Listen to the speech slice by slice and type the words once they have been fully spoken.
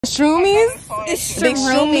Shroomies? It's Big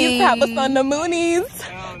shroomies have us on the moonies.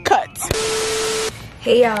 Cut.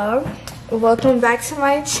 Hey y'all, welcome back to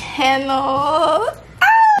my channel.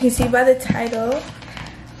 You can see by the title,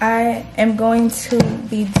 I am going to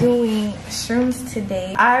be doing shrooms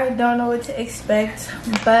today. I don't know what to expect,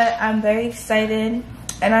 but I'm very excited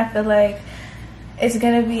and I feel like it's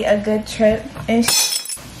gonna be a good trip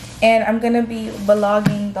and I'm gonna be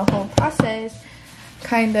vlogging the whole process,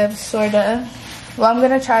 kind of, sorta. Well, I'm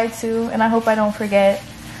gonna try to, and I hope I don't forget,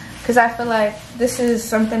 because I feel like this is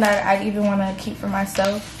something that I even want to keep for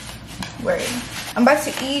myself. Word. I'm about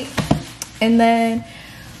to eat, and then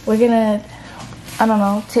we're gonna, I don't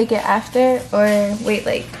know, take it after, or wait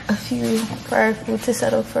like a few for our food to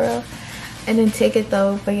settle for real, and then take it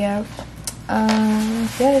though. But yeah,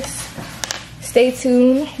 yes. Stay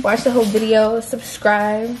tuned. Watch the whole video.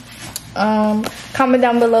 Subscribe. Comment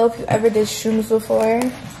down below if you ever did shrooms before.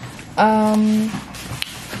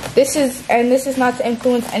 This is not to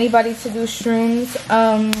influence anybody to do shrooms.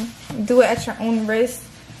 Do it at your own risk.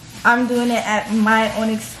 I'm doing it at my own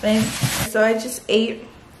expense. So I just ate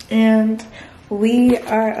and we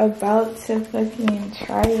are about to fucking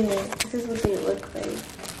try it. This is what they look like.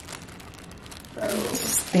 Bro.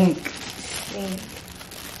 Stink.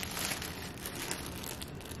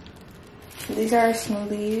 These are our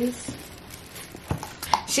smoothies.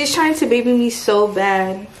 She's trying to baby me so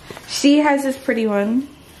bad. She has this pretty one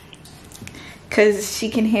because she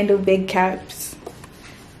can handle big caps.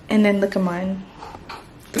 And then look at mine.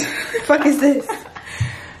 The fuck is this?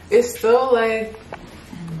 It's still like...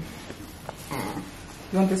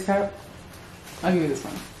 You want this cap? I'll give you this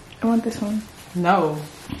one. I want this one. No.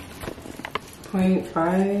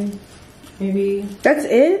 0.5 maybe. That's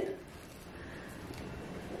it?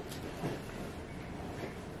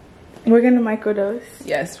 We're gonna microdose.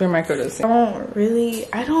 Yes, we're microdosing.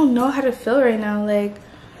 I don't know how to feel right now. Like,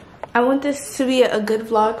 I want this to be a good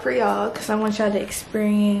vlog for y'all because I want y'all to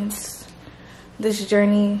experience this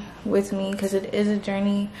journey with me, because it is a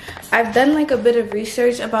journey. I've done like a bit of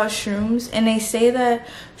research about shrooms, and they say that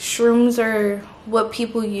shrooms are what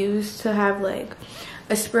people use to have like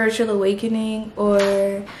a spiritual awakening,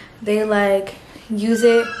 or they like use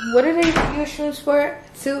it. What do they use shrooms for?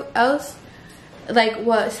 Else? Like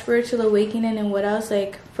what? Spiritual awakening, and what else?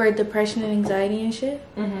 Like for depression and anxiety and shit.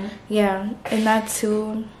 Yeah, and that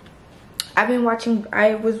too. I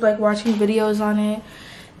was like watching videos on it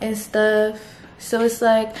and stuff. So it's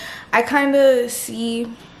like I kind of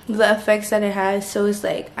see the effects that it has. So it's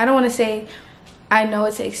like I don't want to say I know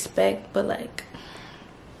what to expect, but like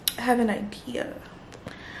I have an idea.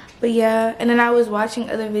 But yeah, and then I was watching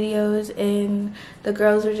other videos and the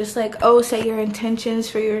girls were just like, oh, set your intentions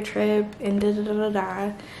for your trip and da da da da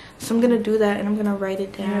da. So I'm gonna do that and I'm gonna write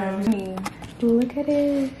it down. Yeah. Look at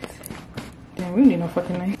it. Damn, we don't need no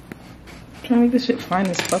fucking knife. I'm trying to make this shit fine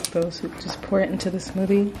as fuck though, so we can just pour it into the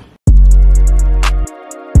smoothie.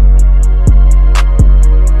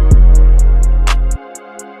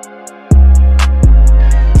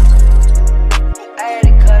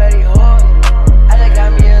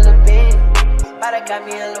 Got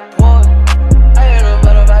me in the port. I ain't no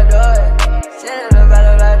matter about doors. Sitting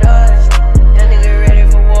about doors. That nigga ready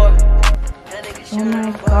for war. Oh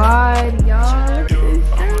my god, y'all.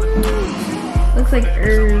 Looks like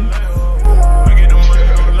herbs.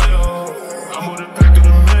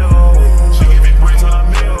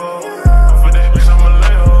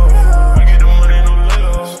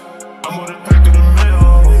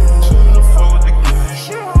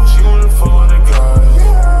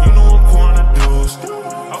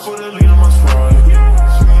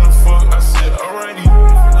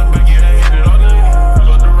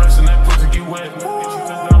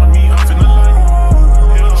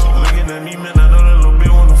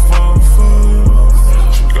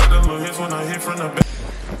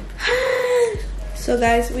 So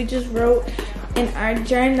guys, we just wrote in our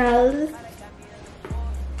journal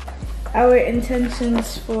our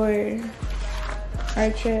intentions for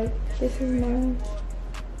our trip. This is mine.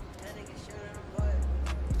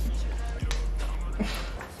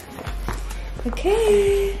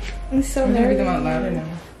 Okay. I'm so nervous. Read them out louder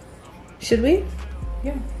now. Should we?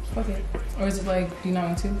 Yeah, fuck it. Or is it like, do you not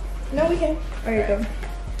want to? No, we can. Alright, go.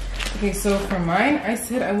 Okay, so for mine, I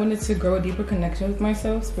said I wanted to grow a deeper connection with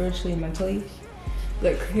myself, spiritually and mentally.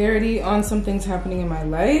 Like clarity on some things happening in my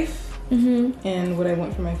life and what I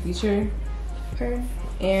want for my future. Okay.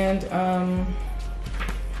 And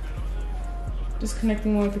just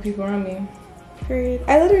connecting more with the people around me. Period.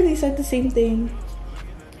 I literally said the same thing.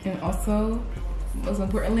 And also, most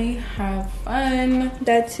importantly, have fun.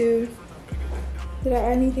 That too. Did I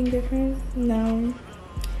add anything different? No.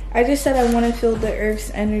 I just said I want to feel the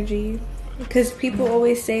earth's energy, because people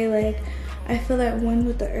always say like, I feel at one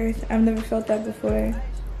with the earth. I've never felt that before.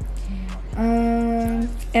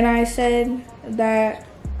 And I said that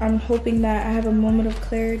I'm hoping that I have a moment of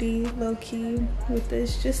clarity, low-key, with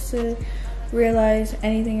this, just to realize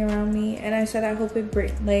anything around me. And I said I hope it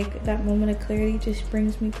like that moment of clarity just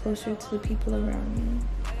brings me closer to the people around me,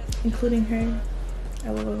 including her.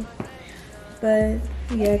 LOL. But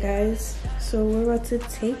yeah, guys, so we're about to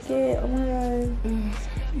take it. Oh my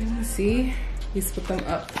god. See, you split them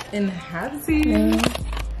up in half. Yeah.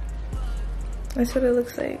 That's what it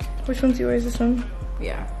looks like. Which one's yours? This one?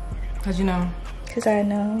 Yeah. How'd you know? Cause I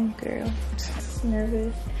know, girl. Just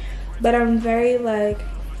nervous, but I'm very like,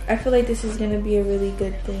 I feel like this is gonna be a really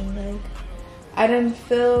good thing. Like, I don't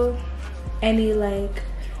feel any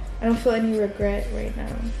regret right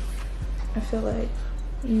now. I feel like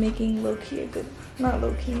I'm making low-key a good, not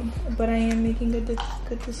low-key, but I am making a good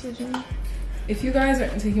decision. If you guys are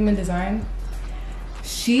into human design,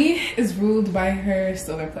 she is ruled by her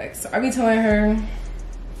solar plex. So I be telling her,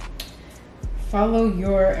 follow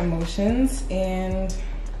your emotions, and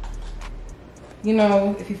you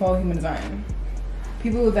know, if you follow human design,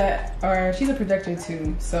 people that are, she's a projector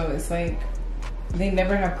too, so it's like they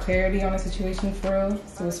never have clarity on a situation for real.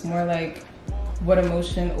 So it's more like what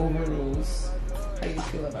emotion overrules how you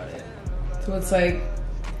feel about it. So it's like,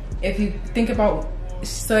 if you think about,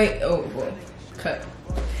 say, oh well, cut.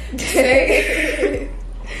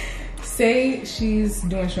 Say she's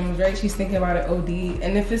doing shrooms, right? She's thinking about it OD,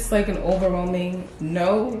 and if it's like an overwhelming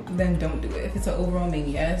no, then don't do it. If it's an overwhelming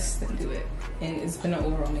yes, then do it. And it's been an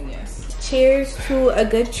overwhelming yes. Cheers to a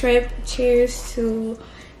good trip. Cheers to,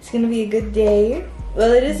 it's gonna be a good day.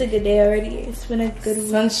 Well, it is a good day already. It's been a good week.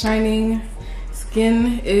 Sun's shining,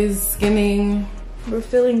 skin is skimming. We're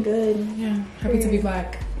feeling good. Yeah, happy to be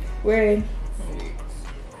black. Word.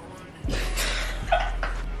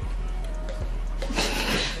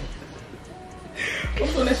 I'm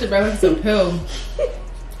putting that shit back like it's a pill.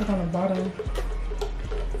 Look on the bottom.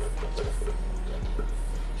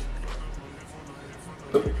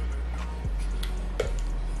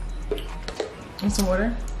 And some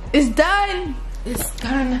water. It's done. It's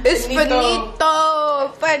done. It's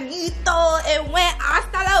finito. Finito. It went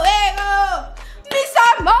hasta luego. Mis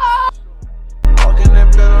amor. Walking that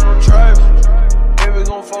bed on the drive. Baby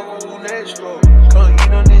gon' fuck with who next, bro. Come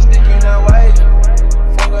eat on this dick in that white.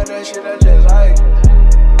 Fuck with that shit I just like.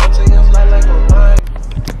 I'm taking flight like a mine.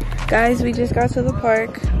 Guys, we just got to the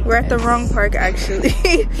park. We're at the wrong park actually.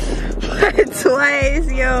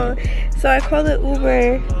 Twice, yo. So I called it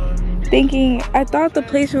Uber, thinking, I thought the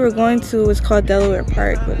place we were going to was called Delaware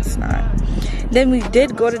Park, but it's not. Then we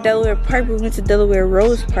did go to Delaware Park, but we went to Delaware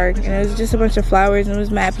Rose Park, and it was just a bunch of flowers, and it was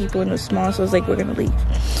mad people, and it was small, so I was like, we're gonna leave.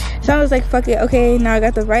 So I was like, fuck it, okay, now I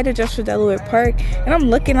got the right address for Delaware Park, and I'm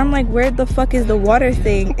looking, I'm like, where the fuck is the water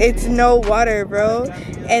thing? It's no water, bro.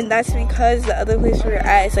 And that's because the other place we were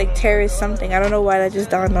at is like Terrace something. I don't know why that just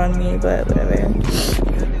dawned on me, but whatever.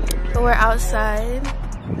 But we're outside.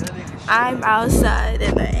 I'm outside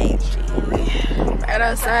in the AG. Right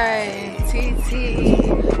outside. TT.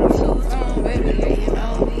 Two-tone, baby, yeah, you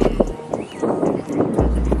know me.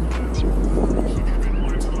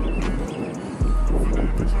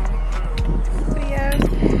 But yeah.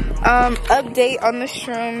 Update on the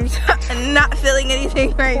shrooms. Not feeling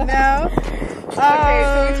anything right now. Okay,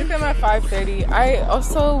 so we took them at 5:30. I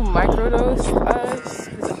also microdosed us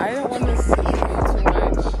because I don't want to sleep too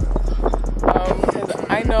much. Because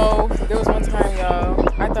I know there was one time, y'all,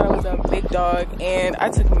 I thought I was a big dog, and I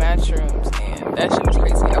took mad shrooms, and that shit was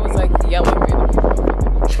crazy. I was like yelling randomly.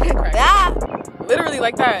 Literally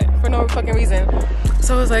like that for no fucking reason.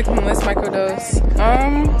 So I was like, let's microdose.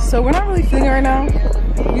 So we're not really feeling it right now.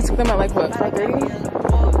 We took them at like what, 5:30?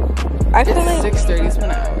 I feel like 6:30. It's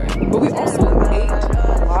been an hour. But we also ate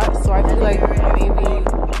a lot, so I feel like maybe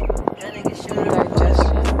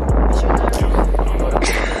digestion.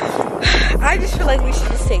 I just feel like we should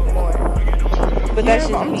just take more. But that's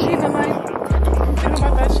just I'm me. thinking about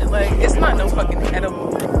that shit. Like, it's not no fucking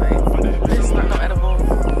edible. Like, it's not no edible.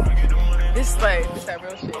 It's like, it's that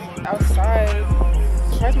real shit. Outside,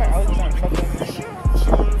 where's my allergies aren't fucking right now?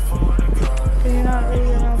 You're not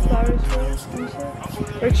really around flowers for and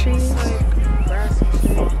shit? Or trees? Like, grass and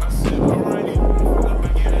shit.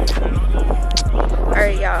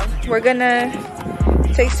 Alright, y'all. We're gonna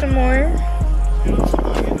take some more.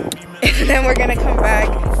 And then we're gonna come back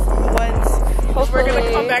once. Hopefully we're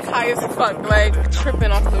gonna come back high as fuck. Like,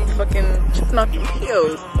 tripping off them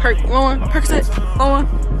pills. Perk, one, Percocet, one,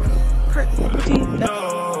 Perk, routine.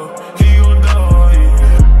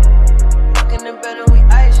 Walking the bed and we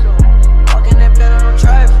ice, walking that bed on the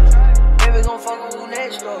drive.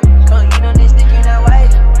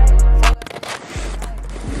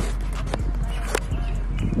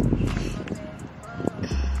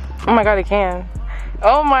 my god, it can.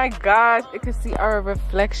 Oh my gosh, it can see our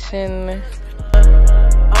reflection.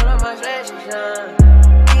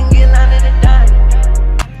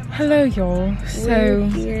 Hello y'all. So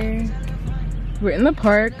we're in the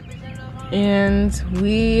park and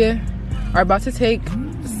we are about to take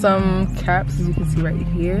some caps, as you can see right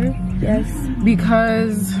here. Yes.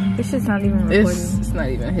 Because this shit's not even recording. It's not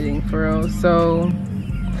even hitting for real. So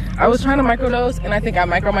I was trying to microdose and I think I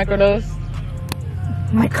microdose.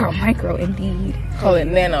 Micro indeed. Call it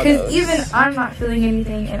nano. Because even I'm not feeling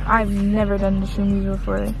anything and I've never done the shroomies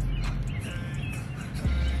before.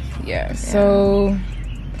 Yeah, so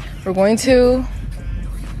we're going to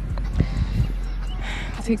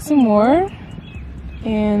take some more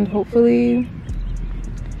and hopefully,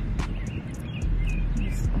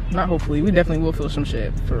 not hopefully, we definitely will feel some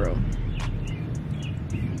shit for real.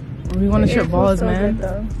 We want to trip balls,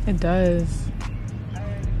 man. It does.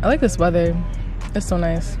 I like this weather. It's so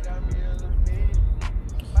nice.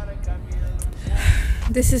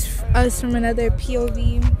 This is us from another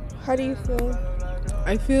POV. How do you feel?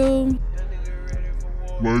 I feel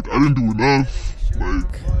like I didn't do enough.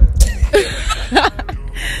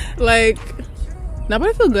 Like, nah, but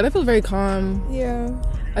I feel good. I feel very calm. Yeah.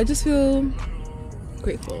 I just feel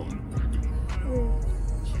grateful.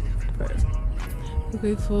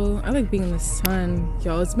 Grateful. I like being in the sun,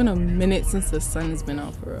 y'all. It's been a minute since the sun has been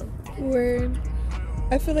out for real. Word.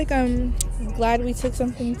 I feel like I'm glad we took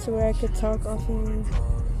something to where I could talk off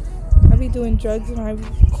of. I be doing drugs and I be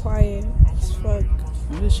quiet as fuck.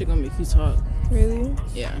 This shit gonna make you talk. Really?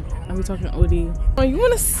 Yeah. I be talking OD. Oh, you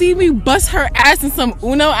wanna see me bust her ass in some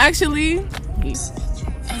Uno actually? Every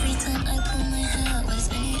time I pull my hair, was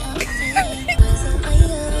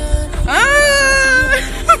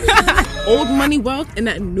Old money wealth and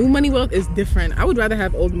that new money wealth is different. I would rather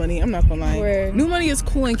have old money. I'm not gonna lie. Word. New money is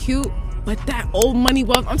cool and cute, but that old money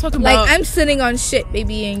wealth, I'm talking about. Like, I'm sitting on shit,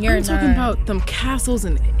 baby, and you're not. I'm talking about them castles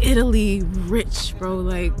in Italy, rich, bro.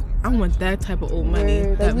 Like, I want that type of old money.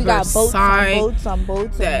 Like, that we got Versailles, boats on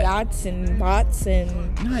boats and yachts and bots and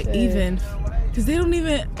not shit. even, because they don't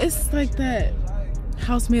even. It's like that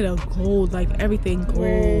house made of gold, like everything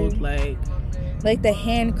gold, Word. Like the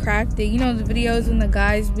handcrafted, you know, the videos when the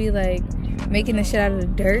guys be like making the shit out of the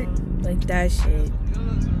dirt, like that shit.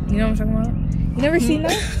 You know what I'm talking about? You never seen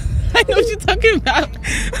that? I know what you're talking about.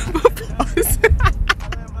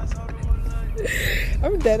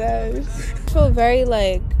 I'm dead ass. I feel very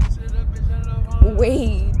like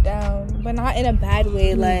weighed down, but not in a bad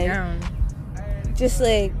way. Like just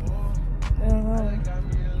like, I don't know.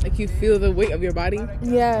 Like you feel the weight of your body.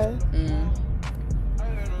 Yeah.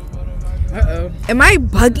 Uh-oh. Am I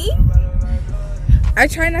buggy? I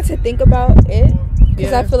try not to think about it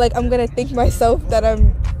because I feel like I'm gonna think myself that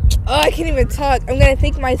I'm. Oh, I can't even talk. I'm gonna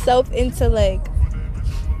think myself into like,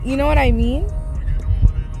 you know what I mean?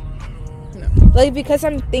 No. Like because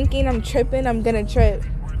I'm thinking I'm tripping, I'm gonna trip.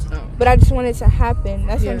 Oh. But I just want it to happen.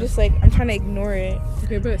 That's why I'm just like, I'm trying to ignore it.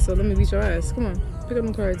 Okay, bet. So let me beat your ass. Come on, pick up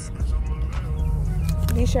them cards.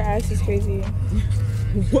 Beat your ass is crazy.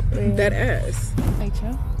 Whoop that ass. Hey,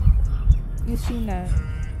 chill. You seen that?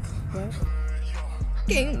 What?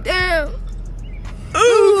 Came down.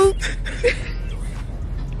 Ooh.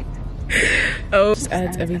 Oh, just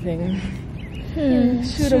adds everything.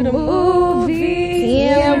 Shoot a movie.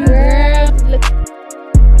 Damn, girl. Look.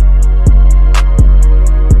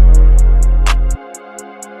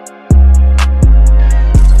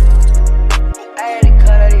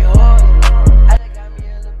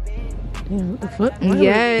 Damn, what the fuck?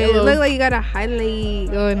 Yeah, it looks like you got a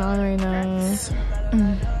highlight going on right now.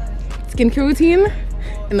 Skincare routine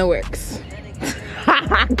in the works.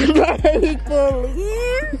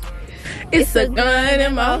 It's a gun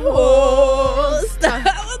in my holster.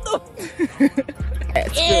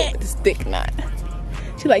 That's good. This dick knot.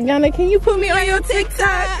 She like, Yana, can you put me on your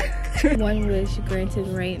TikTok? One wish granted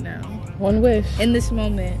right now. One wish. In this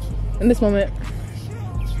moment. In this moment.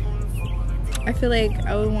 I feel like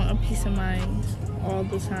I would want a peace of mind all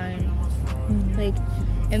the time. Like,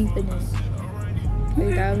 infinite.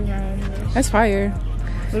 Like, that would be my one wish. That's fire.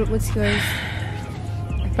 What's yours?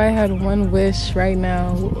 If I had one wish right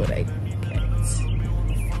now, what would I get?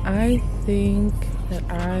 I think that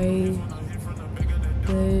I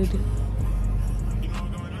would...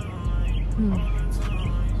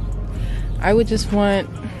 I would just want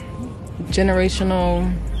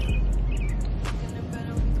generational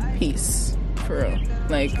peace, for real.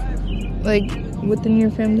 Like within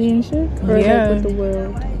your family and shit? Or yeah. like with the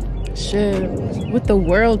world? Shit. With the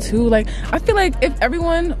world too. Like, I feel like if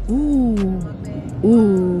everyone,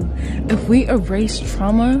 if we erase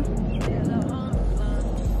trauma,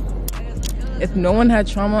 if no one had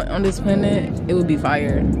trauma on this planet, it would be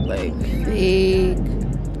fire. Like Fake.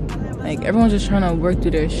 Like everyone's just trying to work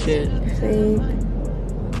through their shit. Fake.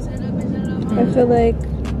 I feel like,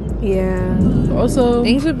 yeah. Also,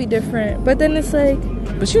 things would be different. But then it's like,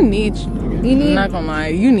 but you need. I'm not gonna lie,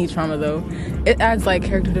 you need trauma though. It adds like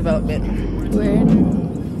character development. Weird.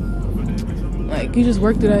 Like you just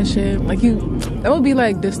work through that shit. Like that would be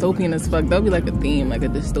like dystopian as fuck. That would be like a theme, like a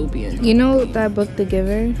dystopian. You know that book, The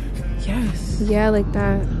Giver? Yes. Yeah, like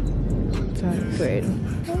that. Weird.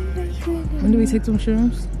 When do we take some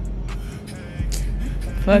shrooms?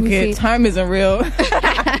 Fuck it. Time isn't real.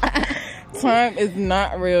 Time is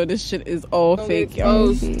not real. This shit is all fake,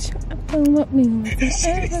 y'all. Don't let me.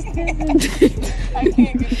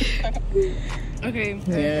 Okay.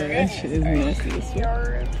 Yeah, that shit is nasty as fuck.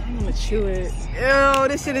 I'm gonna chew it. Ew,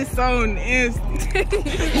 this shit is so nasty.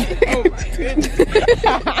 Oh my goodness.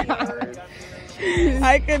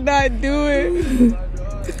 I could not do it.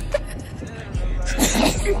 I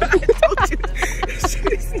told you. This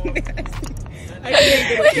shit is nasty. I can't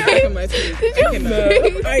get a shit from my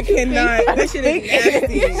teeth. I cannot. That shit is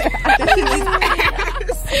nasty. That shit is nasty.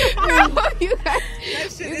 You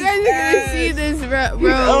guys are gonna see this, bro.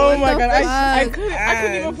 Oh my god, I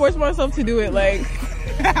couldn't even force myself to do it. Like,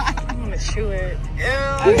 I'm gonna chew it.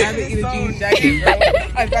 I'd rather eat a jean jacket, bro.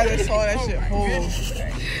 I'd rather swallow that shit whole.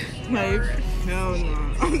 Like, hell no,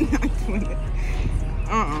 I'm not doing it.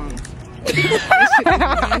 This shit is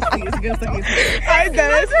nasty. It's against like it's. I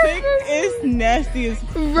that is fake. It's nasty as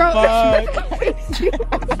fuck.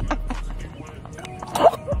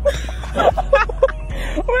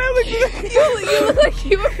 When I look at you look like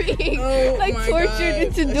you were being like tortured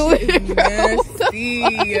into doing it. Nasty.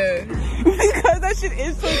 Because that shit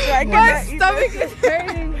is so dry. My stomach is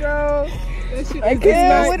hurting, bro. That shit I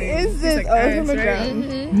can't. What is this? Like oh, it's on the ground.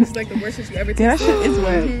 It's like the worst shit you ever tasted. That shit is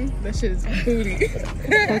wet. That shit is booty.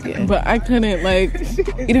 But I couldn't, like,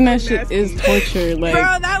 eating that shit is torture. Like,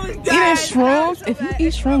 bro, that was eating shrooms, if you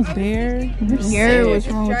eat shrooms there, you're what's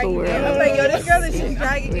wrong with the world? I'm like, yo, this girl is just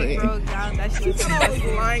dragging me, bro. Down. That shit was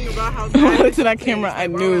lying about how I went to that camera, I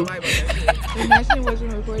knew. Imagine it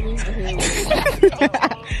wasn't recording.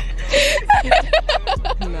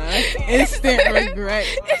 Nah, instant regret.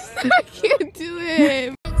 I can't do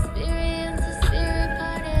it.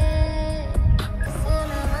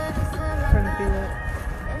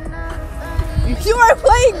 You are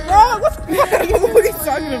playing, bro. What the fuck? What are you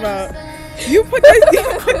talking about? You put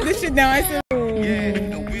this shit down. I said,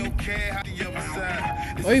 yeah.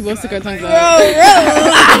 Oh, you both stick our tongues out.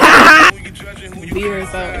 Be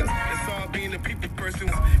yourself.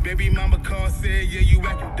 Baby mama called, said, yeah, you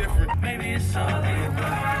acting different. Maybe it's all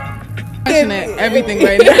I'm everything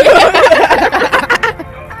right now.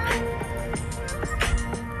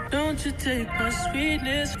 Don't you take my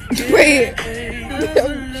sweetness. Wait.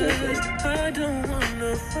 I don't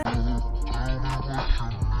wanna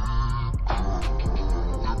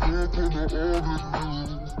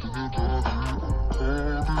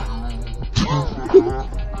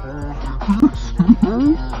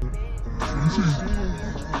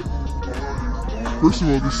First of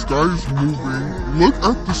all, the sky is moving. Look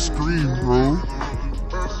at the screen, bro.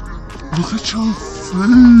 Look at your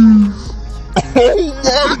face. Oh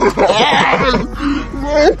my god!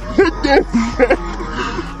 Bro, what the fuck?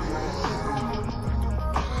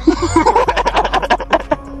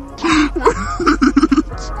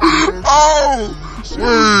 Oh!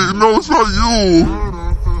 Wait, no, it's not you.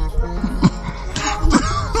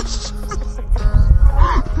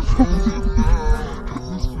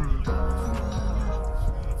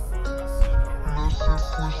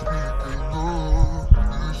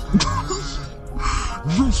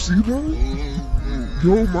 You don't see that?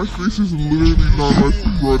 Yo, my face is literally not my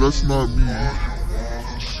face, bro. That's not me.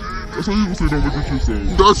 That's why people say don't look at yourself.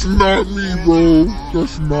 That's not me, bro.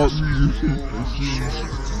 That's not me.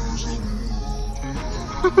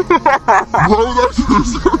 Bro, that's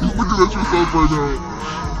yourself. You're looking at yourself right now.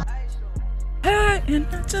 and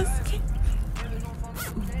I just can't.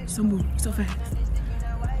 So move, so fast.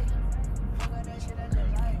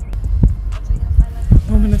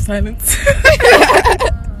 Moment of silence.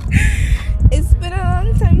 It's been a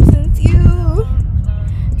long time since you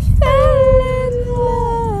fell in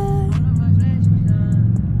love.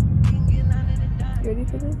 You ready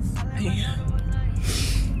for this? Yeah.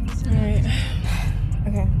 Alright.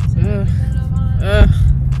 Okay.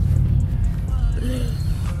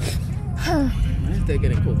 Why is that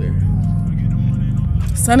getting colder?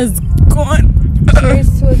 Sun is gone.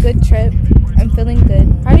 Cheers to a good trip. I'm feeling good.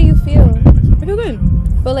 How do you feel? I feel good.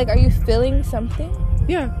 But like, are you feeling something?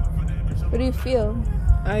 Yeah. What do you feel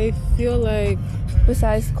I feel like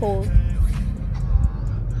besides cold?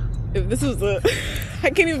 if this was a, I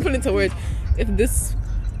can't even put it into words. If this,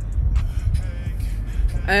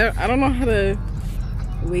 I don't know how to,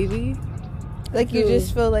 wavy. Like you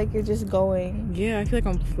just feel like you're just going. Yeah, I feel like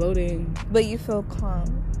I'm floating. But you feel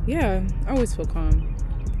calm. Yeah, I always feel calm.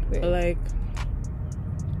 Weird. But like,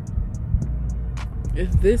 if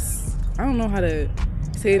this, I don't know how to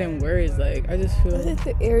say it in words. Like, I just feel. I think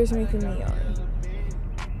the air is making me yawn.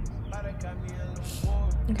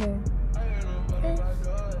 Okay.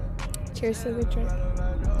 Cheers to the drink.